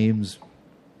these names.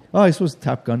 Oh, I suppose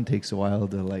Top Gun takes a while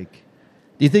to Do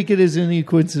you think it is any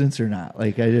coincidence or not?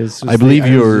 I believe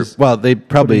they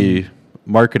probably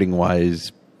marketing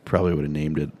wise probably would have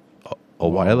named it a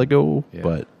while ago,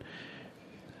 but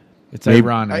it's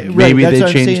ironic. Maybe they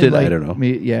what changed saying, it. I don't know.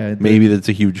 Maybe that's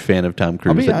a huge fan of Tom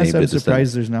Cruise. I'll be that honest, named I'm it this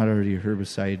surprised there's not already a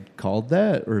herbicide called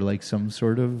that, or some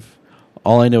sort of.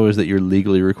 All I know is that you're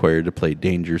legally required to play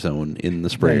Danger Zone in the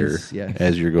sprayer Nice, yeah.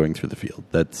 as you're going through the field.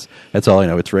 That's all I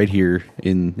know. It's right here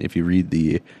if you read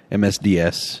the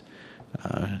MSDS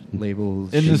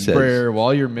Labels. In She the says- sprayer,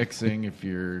 while you're mixing, if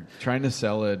you're trying to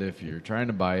sell it, if you're trying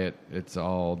to buy it, it's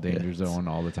all danger zone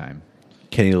all the time.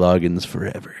 Kenny Loggins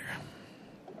forever.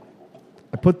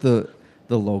 I put the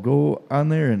logo on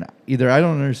there, and either I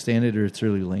don't understand it or it's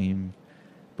really lame,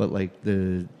 but like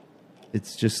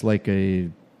it's just like a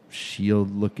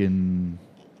shield looking.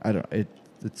 I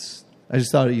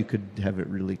just thought you could have a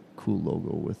really cool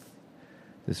logo with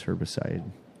this herbicide.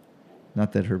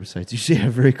 Not that herbicides usually have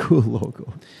a very cool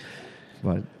logo,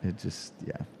 but it just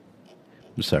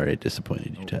I'm sorry I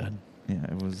disappointed you, Todd.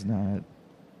 it was not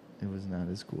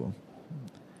as cool.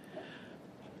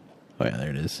 Oh yeah, there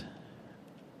it is.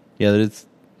 Yeah, that's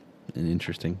an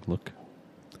interesting look.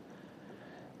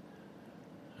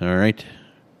 All right.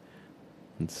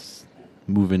 Let's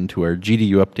move into our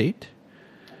GDU update.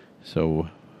 So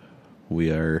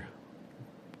we are,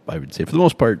 I would say for the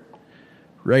most part,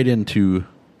 right into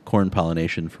corn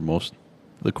pollination for most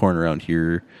of the corn around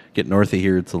here. Get north of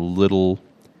here, it's a little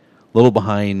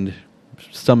behind.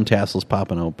 Some tassels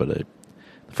popping out, but the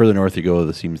further north you go,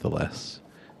 the less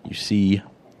you see.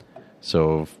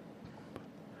 So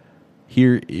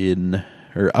here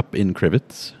up in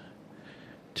Crivets,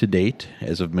 to date,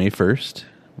 as of May 1st,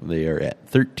 they are at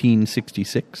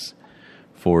 1366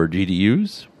 for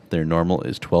GDUs. Their normal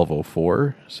is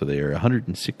 1204, so they are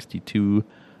 162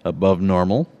 above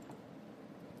normal.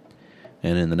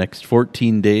 And in the next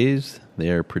 14 days, they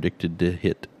are predicted to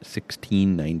hit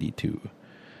 1692.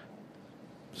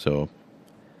 So,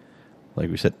 like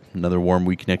we said, another warm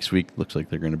week next week. Looks like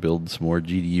they're going to build some more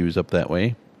GDUs up that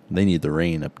way. They need the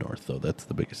rain up north, though. That's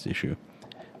the biggest issue.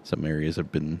 Some areas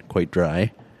have been quite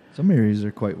dry. Some areas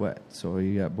are quite wet, so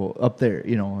you got both up there.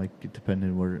 Like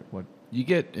depending what You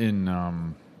get in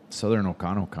southern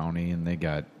Oconto County, and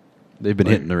They've been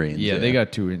hitting the rains. Yeah, they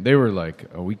got 2. They were like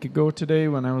a week ago today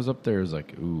when I was up there. It was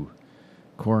like, ooh,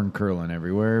 corn curling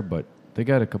everywhere. But they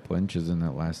got a couple inches in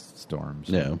that last storm.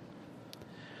 So. Yeah.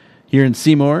 Here in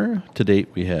Seymour, to date,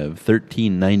 we have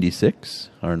 1396.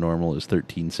 Our normal is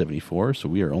 1374, so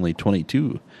we are only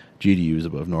 22 GDUs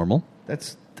above normal.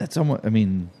 That's somewhat. I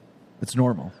mean, it's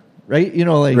normal, right?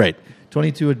 Like Right.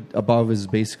 22 above is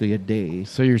basically a day.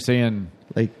 So you're saying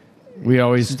Like we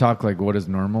always talk like what is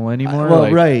normal anymore?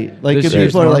 well, right. Like this if year's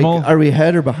people are normal? like, are we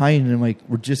ahead or behind? And I'm like,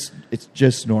 it's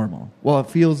just normal. Well, it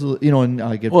feels, and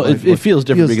I get. Well, it feels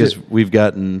different because di- we've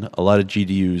gotten a lot of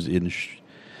GDUs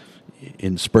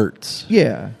in spurts.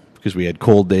 yeah. Because we had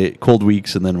cold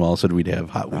weeks, and then all of a sudden we'd have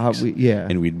hot weeks. Yeah.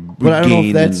 And we'd But I don't know if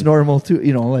gain that's and- normal too.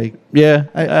 Like Yeah,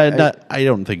 I- I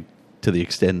don't think to the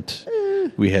extent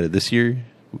we had it this year.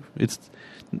 It's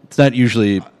not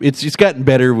usually. It's gotten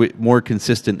better, more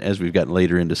consistent as we've gotten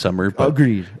later into summer. But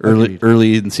Agreed.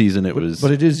 Early in season, it was but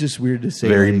it is just weird to say.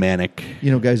 very like, manic.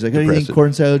 Guys like, oh, you think depressive.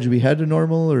 corn silage will be ahead of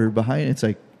normal or behind? It's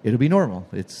like it'll be normal.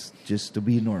 It's just to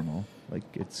be normal. Like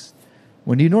it's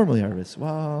when do you normally harvest?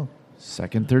 Well,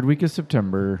 second, third week of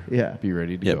September. Yeah. Be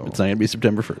ready to Yep, go. it's not going to be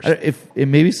September 1st. if it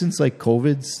maybe since like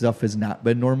COVID stuff has not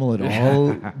been normal at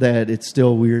all, that it's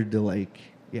still weird to like.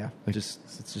 Yeah, it's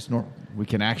just normal. We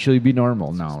can actually be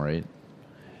normal now, right?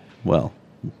 Well,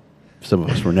 some of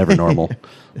us were never normal,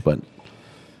 but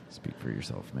Speak for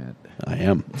yourself, Matt. I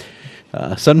am.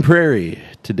 Sun Prairie,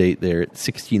 to date, they're at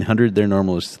 1,600. Their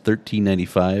normal is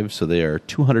 1,395, so they are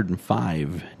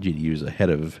 205 GDUs ahead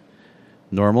of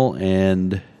normal,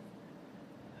 and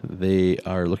they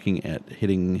are looking at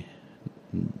hitting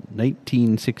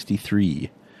 1963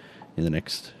 in the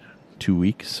next 2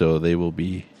 weeks, so they will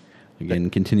be, again,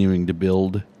 continuing to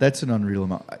build. That's an unreal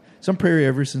amount. Some Prairie,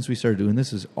 ever since we started doing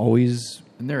this, is always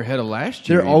And they're ahead of last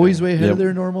year. they're always even. way ahead of Yep.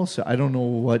 their normal. So I don't know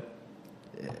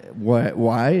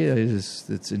why.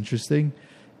 It's interesting,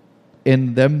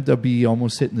 and them to be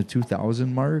almost hitting the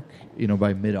 2,000 mark,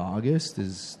 by mid-August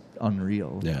is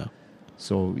unreal. Yeah.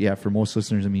 So yeah, for most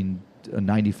listeners, I mean, a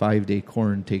 95-day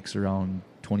corn takes around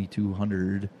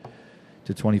 2,200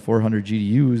 to 2,400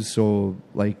 GDUs. So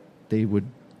like they would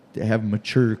have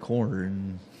mature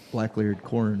corn, black layered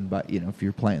corn, but if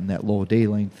you're planting that low day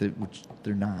length, which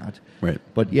they're not. Right.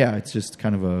 But yeah, it's just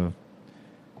kind of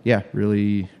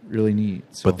really, really neat.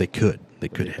 So, But they could. They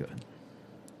could have it.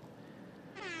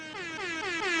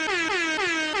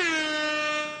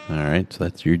 All right, so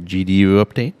that's your GDU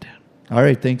update. All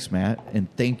right, thanks, Matt.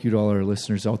 And thank you to all our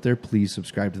listeners out there. Please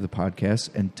subscribe to the podcast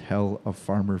and tell a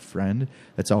farmer friend.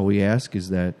 That's all we ask, is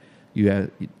that you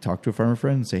talk to a farmer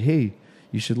friend and say, hey,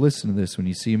 you should listen to this. When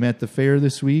you see him at the fair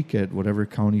this week, at whatever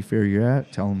county fair you're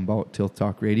at, tell him about Tilth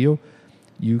Talk Radio.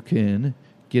 You can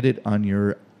get it on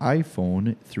your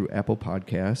iPhone through Apple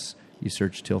Podcasts. You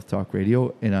search Tilth Talk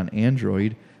Radio. And on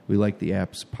Android, we like the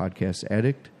apps Podcast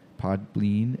Addict,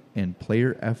 Podbean, and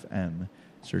Player FM.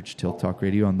 Search Tilth Talk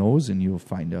Radio on those, and you will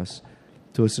find us.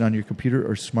 To listen on your computer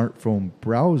or smartphone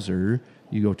browser,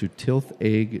 you go to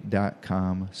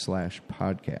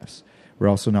tilthegg.com/podcasts. We're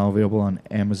also now available on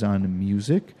Amazon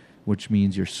Music, which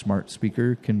means your smart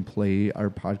speaker can play our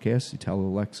podcast. You tell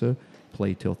Alexa,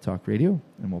 play Tilth Talk Radio,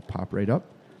 and we'll pop right up.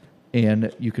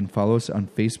 And you can follow us on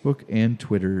Facebook and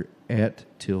Twitter at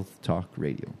Tilth Talk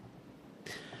Radio.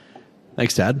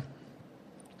 Thanks, Todd.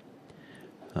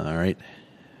 All right.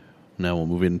 Now we'll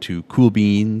move into Cool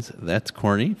Beans. That's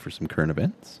corny for some current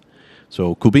events.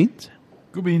 So, Cool Beans?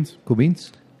 Cool beans. Cool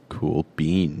beans? Cool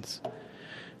Beans.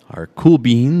 Our Cool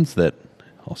Beans that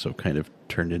also kind of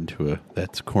turned into a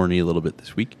That's Corny a little bit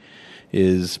this week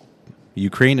is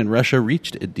Ukraine and Russia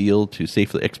reached a deal to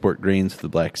safely export grains to the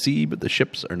Black Sea, but the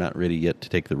ships are not ready yet to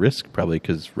take the risk, probably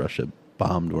because Russia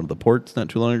bombed one of the ports not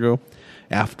too long ago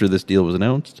after this deal was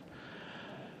announced.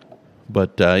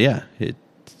 But,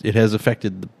 it has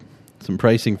affected some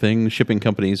pricing things. Shipping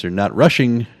companies are not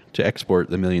rushing to export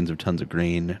the millions of tons of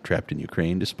grain trapped in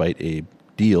Ukraine, despite a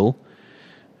deal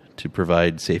to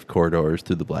provide safe corridors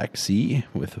through the Black Sea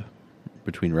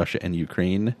between Russia and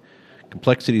Ukraine.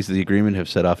 Complexities of the agreement have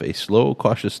set off a slow,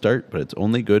 cautious start, but it's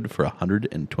only good for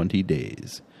 120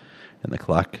 days. And the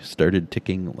clock started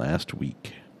ticking last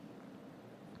week.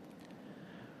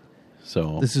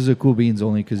 So This is a Cool Beans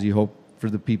only because you hope for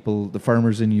the people, the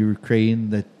farmers in Ukraine,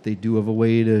 that they do have a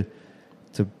way to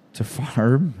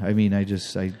farm. I mean, I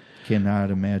cannot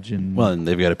imagine. Well, and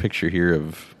they've got a picture here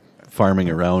of farming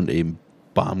around a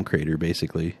bomb crater,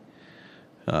 basically.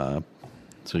 So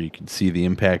you can see the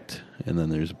impact, and then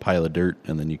there's a pile of dirt,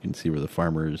 and then you can see where the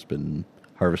farmer has been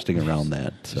harvesting around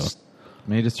that. So Just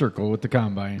made a circle with the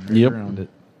combine around it.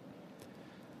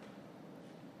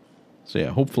 So yeah,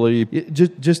 hopefully,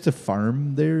 Just to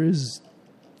farm there is,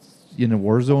 in a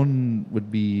war zone, would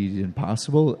be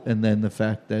impossible. And then the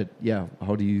fact that,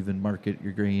 how do you even market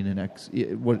your grain and it's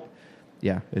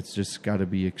just got to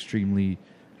be extremely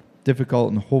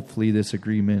difficult. And hopefully this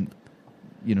agreement,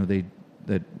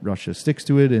 that Russia sticks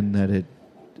to it, and that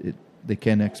they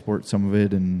can export some of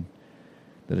it, and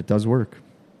that it does work.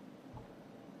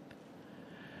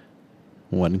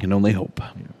 one can only hope.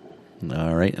 Yeah.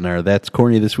 All right, and our That's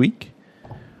Corny this week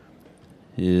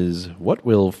is, what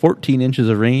will 14 inches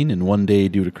of rain in one day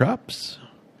do to crops?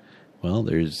 Well,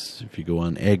 if you go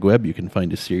on AgWeb, you can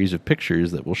find a series of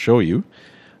pictures that will show you.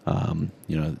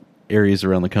 Areas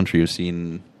around the country have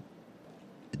seen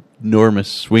enormous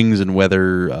swings in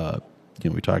weather.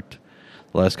 We talked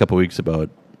the last couple of weeks about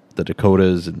the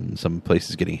Dakotas and some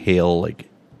places getting hail like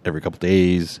every couple of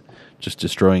days, just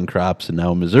destroying crops. And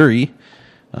now Missouri,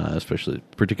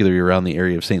 particularly around the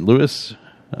area of St. Louis,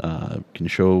 can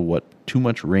show what too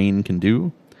much rain can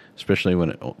do, especially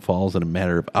when it falls in a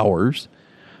matter of hours.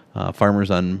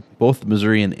 Farmers on both the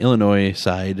Missouri and Illinois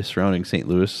side surrounding St.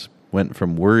 Louis went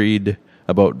from worried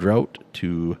about drought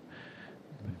to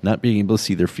not being able to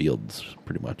see their fields,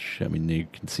 pretty much. I mean, you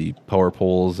can see power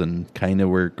poles and kind of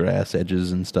where grass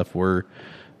edges and stuff were,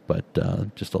 but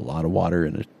just a lot of water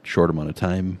in a short amount of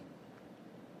time.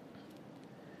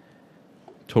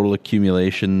 Total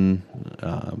accumulation,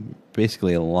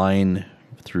 basically a line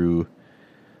through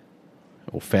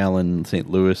O'Fallon, St.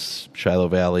 Louis, Shiloh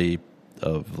Valley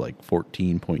of like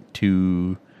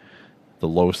 14.2. The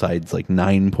low side's like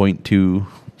 9.2.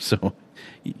 So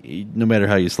no matter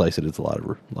how you slice it, it's a lot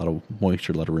of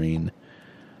moisture, a lot of rain.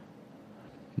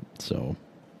 So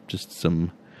just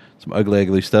some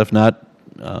ugly stuff, not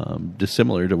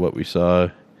dissimilar to what we saw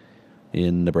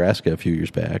in Nebraska a few years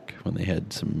back when they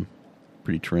had some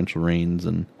pretty torrential rains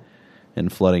and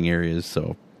flooding areas.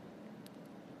 So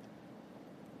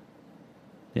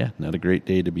yeah, not a great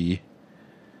day to be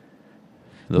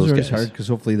those guys. Hard because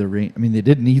hopefully the rain. I mean, they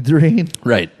did need the rain,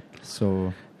 right?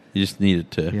 So you just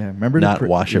needed to remember not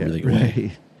wash everything away.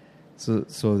 Right.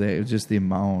 So that it was just the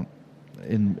amount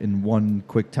in one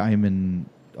quick time, and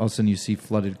all of a sudden you see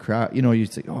flooded crop. You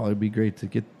think, oh, it'd be great to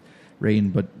get rain,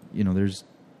 but there's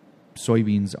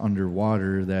soybeans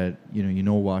underwater that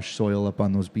wash soil up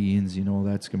on those beans.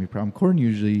 That's gonna be a problem. Corn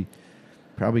usually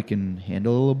probably can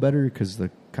handle a little better because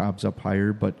the cob's up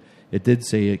higher, but it did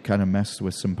say it kind of messed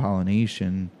with some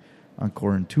pollination on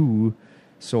corn too.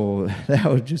 So that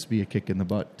would just be a kick in the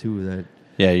butt too. That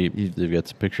they've got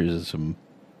some pictures of some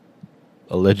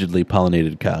allegedly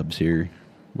pollinated cobs here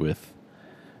with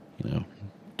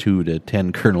 2 to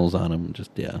 10 kernels on them.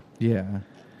 Just yeah.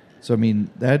 So I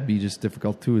mean that'd be just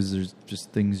difficult too. Is there's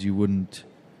just things you wouldn't.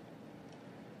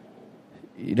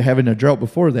 having a drought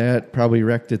before that probably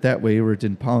wrecked it that way where it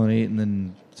didn't pollinate, and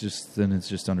then it's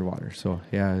just underwater. So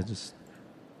yeah, it just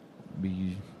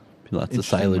be Lots of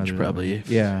interesting silage whether- probably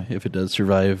if it does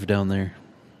survive down there.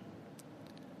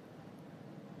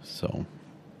 So,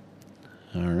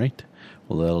 all right.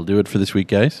 Well, that'll do it for this week,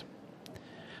 guys.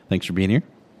 Thanks for being here.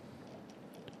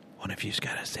 One of you's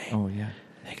got to say, Oh yeah,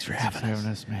 thanks for having us.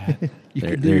 us, man.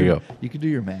 There you go. You can do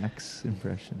your Max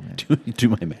impression. Man. Do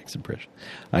my Max impression.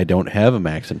 I don't have a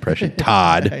Max impression.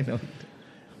 Todd. I know.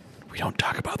 We don't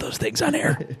talk about those things on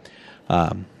air.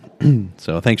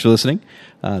 So thanks for listening.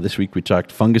 This week we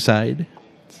talked fungicide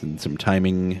and some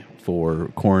timing for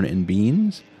corn and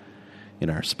beans. In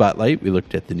our spotlight, we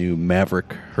looked at the new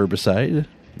Maverick herbicide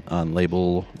on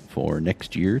label for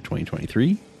next year,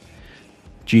 2023.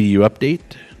 GDU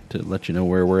update to let you know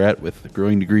where we're at with the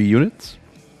growing degree units.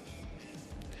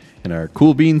 And our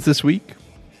cool beans this week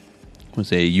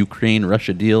was a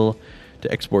Ukraine-Russia deal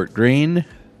to export grain.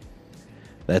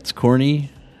 That's corny.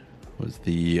 Was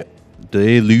the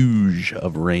deluge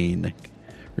of rain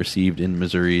received in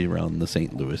Missouri around the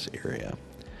St. Louis area.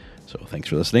 So thanks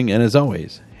for listening, and as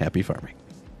always, happy farming.